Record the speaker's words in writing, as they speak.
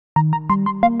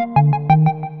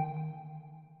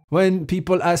When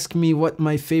people ask me what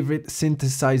my favorite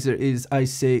synthesizer is, I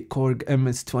say Korg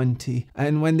MS-20.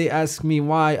 And when they ask me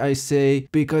why, I say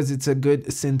because it's a good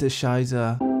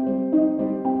synthesizer.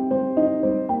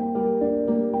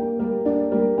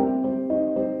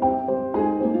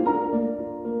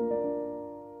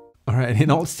 Alright, in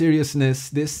all seriousness,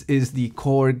 this is the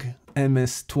Korg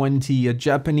MS-20, a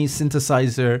Japanese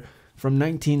synthesizer from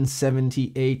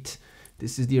 1978.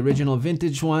 This is the original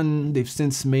vintage one. They've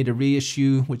since made a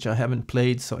reissue, which I haven't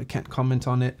played, so I can't comment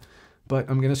on it. But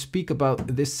I'm gonna speak about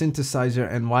this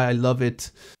synthesizer and why I love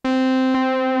it.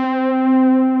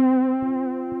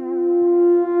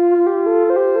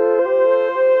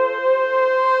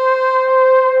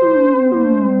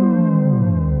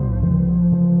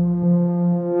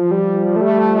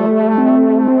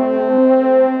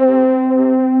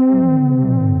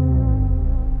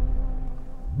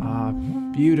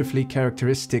 Beautifully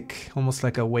characteristic, almost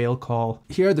like a whale call.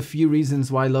 Here are the few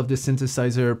reasons why I love this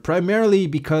synthesizer. Primarily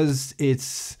because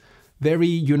it's very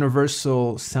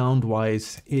universal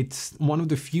sound-wise. It's one of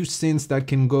the few synths that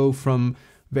can go from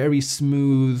very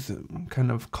smooth,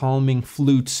 kind of calming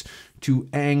flutes to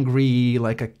angry,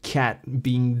 like a cat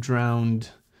being drowned.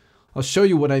 I'll show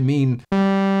you what I mean. So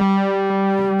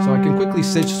I can quickly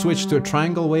switch to a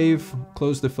triangle wave,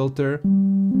 close the filter.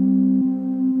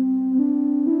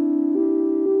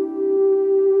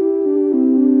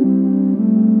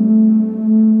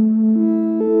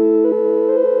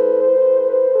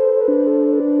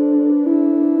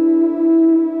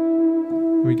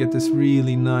 We get this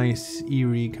really nice,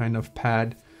 eerie kind of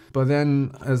pad. But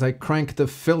then as I crank the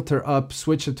filter up,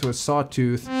 switch it to a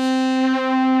sawtooth,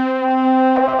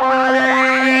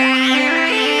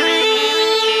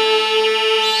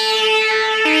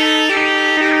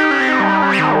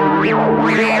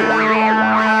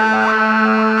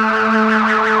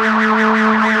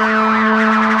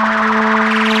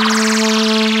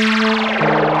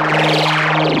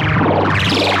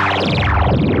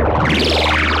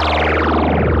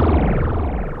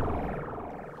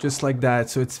 just like that.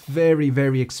 So it's very,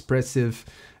 very expressive.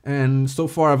 And so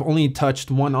far I've only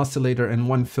touched one oscillator and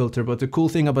one filter. But the cool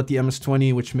thing about the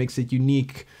MS-20, which makes it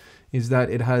unique, is that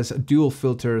it has a dual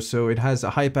filter. So it has a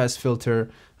high pass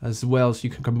filter as well. So you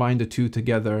can combine the two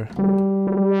together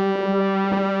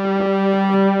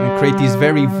and create these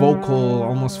very vocal,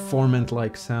 almost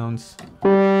formant-like sounds.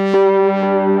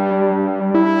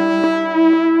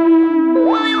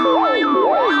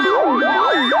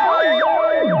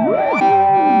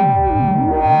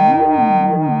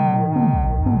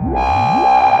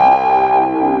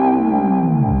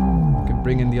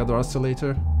 Bring in the other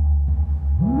oscillator.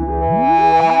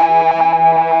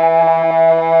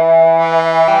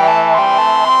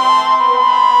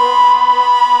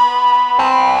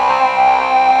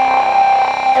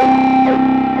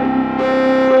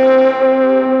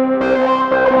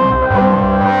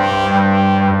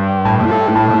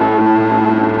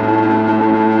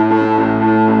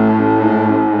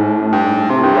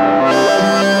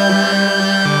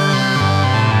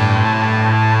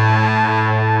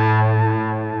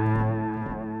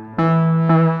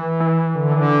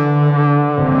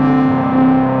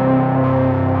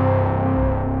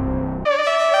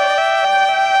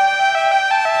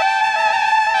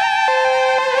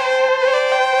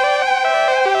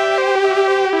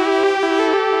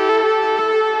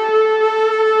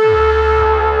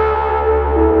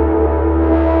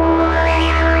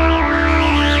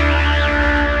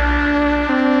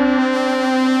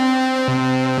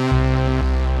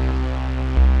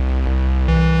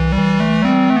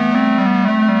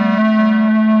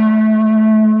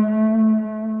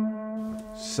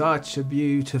 Such a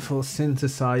beautiful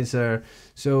synthesizer.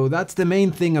 So that's the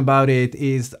main thing about it,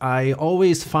 is I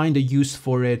always find a use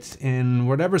for it in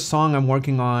whatever song I'm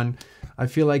working on. I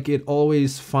feel like it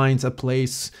always finds a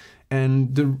place,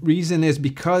 and the reason is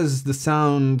because the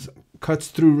sound cuts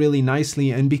through really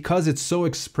nicely and because it's so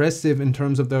expressive in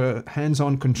terms of the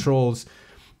hands-on controls.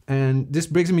 And this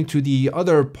brings me to the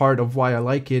other part of why I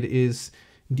like it, is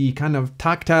the kind of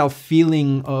tactile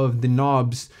feeling of the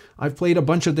knobs. I've played a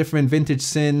bunch of different vintage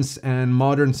synths and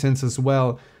modern synths as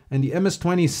well, and the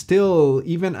MS-20 still,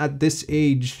 even at this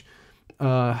age,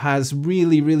 has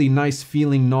really, really nice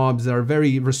feeling knobs that are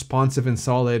very responsive and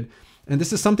solid. And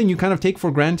this is something you kind of take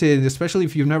for granted, especially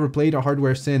if you've never played a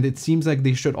hardware synth. It seems like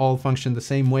they should all function the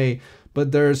same way,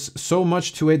 but there's so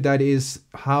much to it that is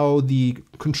how the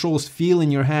controls feel in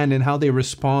your hand and how they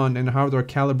respond and how they're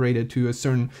calibrated to a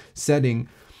certain setting.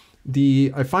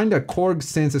 I find that Korg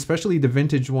synths, especially the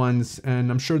vintage ones,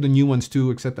 and I'm sure the new ones too,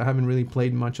 except I haven't really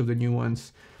played much of the new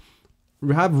ones,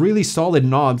 have really solid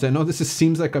knobs. I know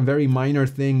seems like a very minor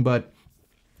thing, but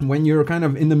when you're kind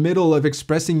of in the middle of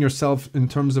expressing yourself in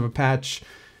terms of a patch,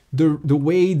 the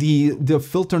way the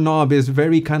filter knob is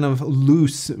very kind of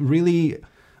loose, really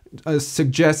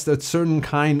suggests a certain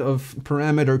kind of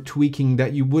parameter tweaking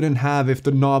that you wouldn't have if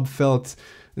the knob felt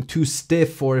too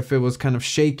stiff or if it was kind of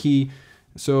shaky.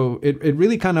 So it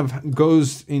really kind of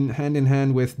goes in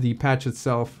hand with the patch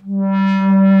itself.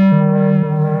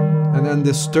 And then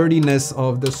the sturdiness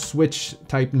of the switch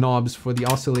type knobs for the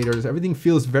oscillators, everything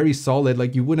feels very solid.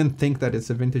 Like you wouldn't think that it's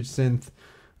a vintage synth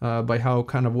by how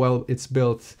kind of well it's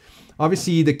built.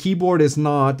 Obviously the keyboard is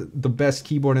not the best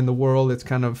keyboard in the world. It's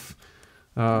kind of,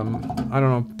 I don't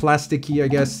know, plasticky, I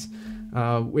guess,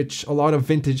 which a lot of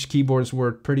vintage keyboards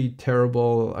were pretty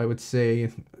terrible, I would say,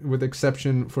 with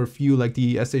exception for a few, like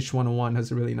the SH-101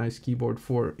 has a really nice keyboard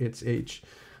for its age.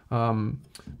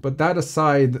 But that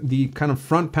aside, the kind of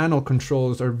front panel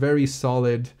controls are very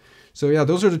solid. So yeah,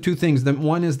 those are the two things. The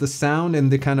one is the sound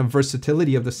and the kind of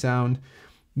versatility of the sound.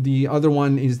 The other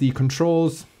one is the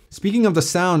controls. Speaking of the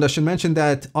sound, I should mention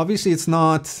that obviously it's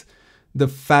not the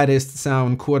fattest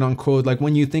sound, quote unquote. Like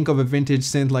when you think of a vintage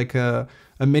synth like a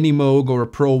Mini Moog or a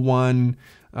Pro One,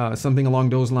 something along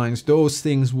those lines, those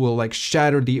things will like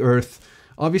shatter the earth.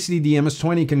 Obviously the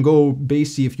MS-20 can go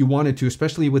bassy if you wanted to,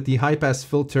 especially with the high pass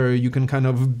filter. You can kind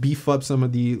of beef up some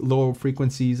of the lower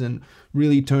frequencies and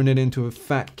really turn it into a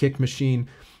fat kick machine.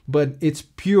 But its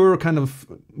pure kind of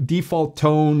default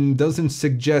tone doesn't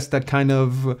suggest that kind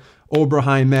of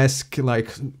Oberheim-esque, like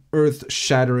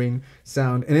earth-shattering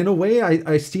sound. And in a way,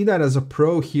 I see that as a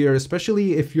pro here,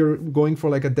 especially if you're going for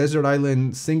like a Desert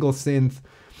Island single synth.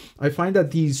 I find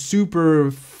that these super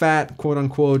fat,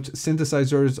 quote-unquote,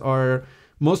 synthesizers are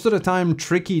most of the time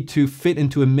tricky to fit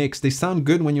into a mix. They sound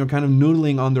good when you're kind of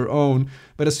noodling on their own,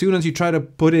 but as soon as you try to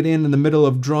put it in the middle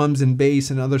of drums and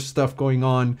bass and other stuff going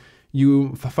on,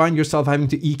 you find yourself having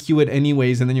to EQ it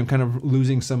anyways, and then you're kind of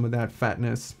losing some of that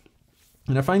fatness.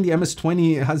 And I find the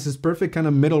MS-20 has this perfect kind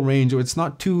of middle range where it's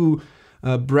not too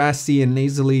brassy and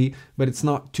nasally, but it's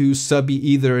not too subby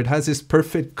either. It has this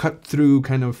perfect cut through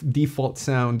kind of default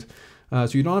sound. So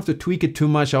you don't have to tweak it too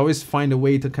much. I always find a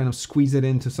way to kind of squeeze it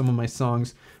into some of my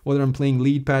songs, whether I'm playing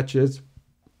lead patches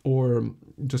or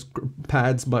just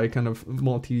pads by kind of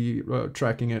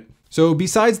multi-tracking it. So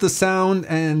besides the sound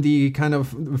and the kind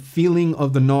of feeling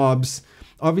of the knobs,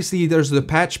 obviously there's the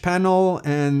patch panel,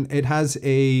 and it has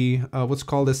a what's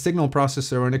called a signal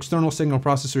processor or an external signal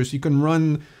processor. So you can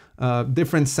run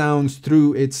different sounds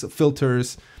through its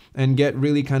filters and get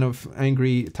really kind of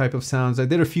angry type of sounds. I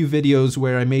did a few videos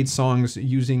where I made songs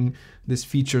using this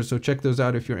feature, so check those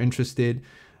out if you're interested.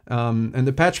 And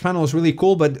the patch panel is really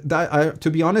cool, but to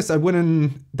be honest,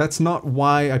 that's not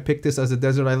why I picked this as a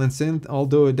Desert Island synth,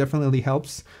 although it definitely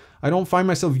helps. I don't find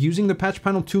myself using the patch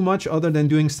panel too much other than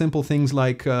doing simple things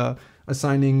like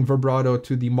assigning vibrato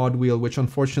to the mod wheel, which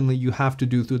unfortunately you have to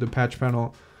do through the patch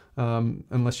panel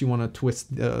unless you want to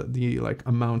twist the like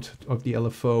amount of the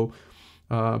LFO.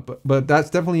 But that's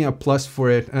definitely a plus for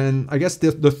it. And I guess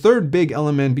the third big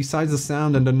element besides the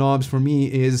sound and the knobs for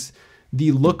me is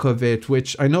the look of it,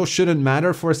 which I know shouldn't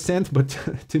matter for a synth, but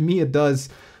to me it does.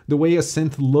 The way a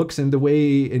synth looks and the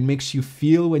way it makes you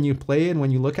feel when you play it, when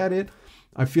you look at it,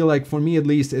 I feel like for me at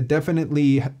least, it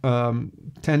definitely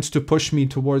tends to push me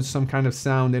towards some kind of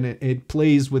sound, and it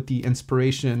plays with the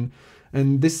inspiration.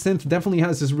 And this synth definitely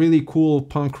has this really cool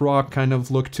punk rock kind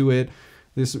of look to it.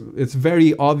 It's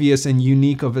very obvious and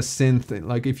unique of a synth.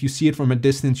 Like if you see it from a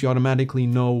distance, you automatically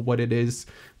know what it is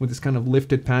with this kind of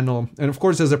lifted panel. And of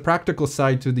course, there's a practical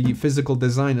side to the physical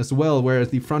design as well, whereas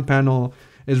the front panel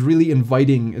is really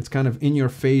inviting. It's kind of in your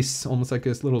face, almost like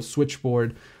this little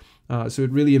switchboard. So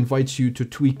it really invites you to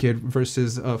tweak it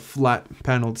versus a flat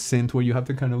paneled synth where you have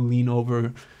to kind of lean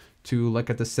over to look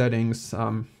at the settings.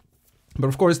 But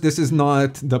of course, this is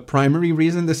not the primary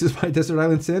reason this is my Desert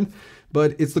Island synth,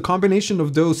 but it's the combination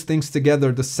of those things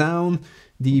together. The sound,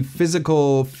 the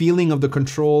physical feeling of the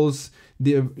controls,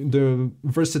 the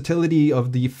versatility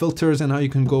of the filters and how you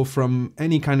can go from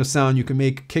any kind of sound. You can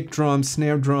make kick drums,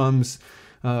 snare drums,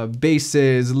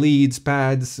 basses, leads,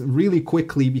 pads really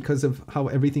quickly because of how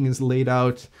everything is laid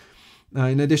out.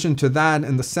 In addition to that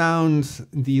and the sound,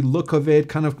 the look of it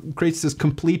kind of creates this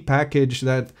complete package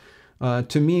that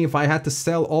to me, if I had to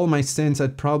sell all my synths,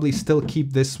 I'd probably still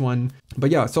keep this one.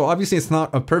 But yeah, so obviously it's not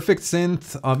a perfect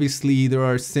synth. Obviously there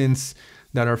are synths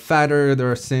that are fatter,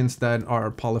 there are synths that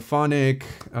are polyphonic,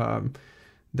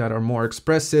 that are more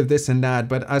expressive, this and that.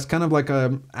 But as kind of like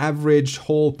an average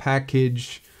whole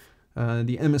package,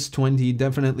 the MS-20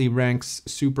 definitely ranks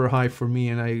super high for me,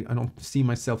 and I don't see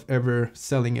myself ever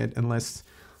selling it unless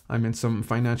I'm in some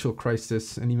financial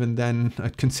crisis, and even then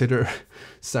I'd consider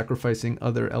sacrificing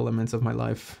other elements of my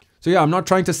life. So yeah, I'm not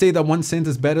trying to say that one synth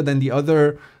is better than the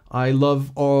other. I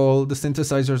love all the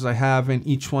synthesizers I have, and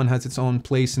each one has its own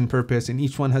place and purpose, and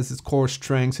each one has its core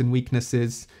strengths and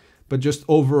weaknesses. But just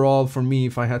overall, for me,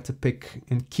 if I had to pick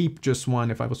and keep just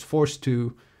one, if I was forced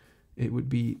to, it would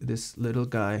be this little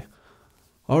guy.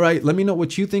 All right, let me know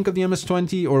what you think of the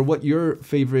MS-20 or what your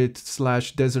favorite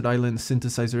 / desert island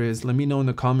synthesizer is. Let me know in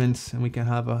the comments and we can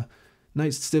have a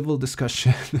nice civil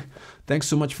discussion. Thanks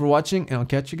so much for watching, and I'll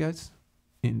catch you guys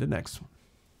in the next one.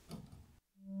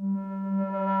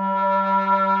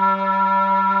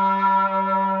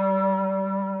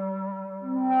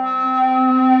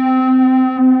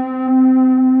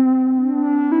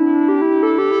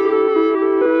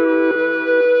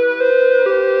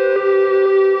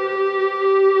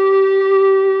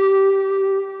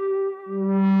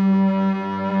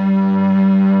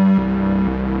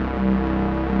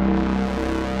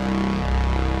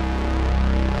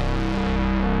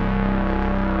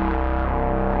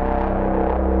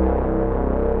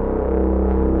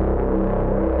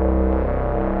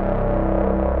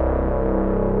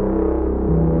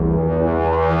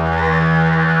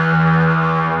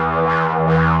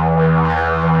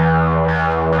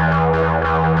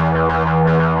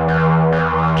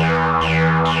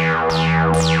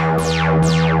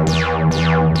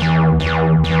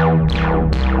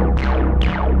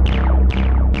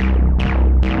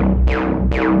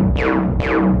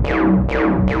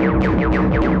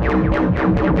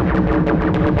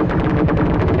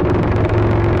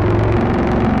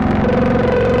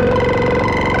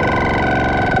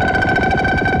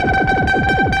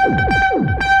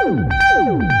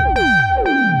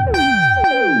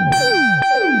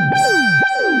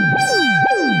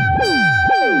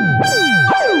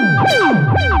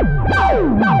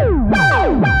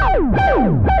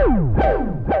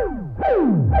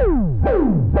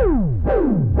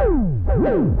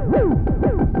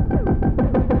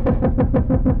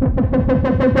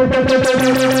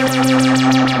 Thank you.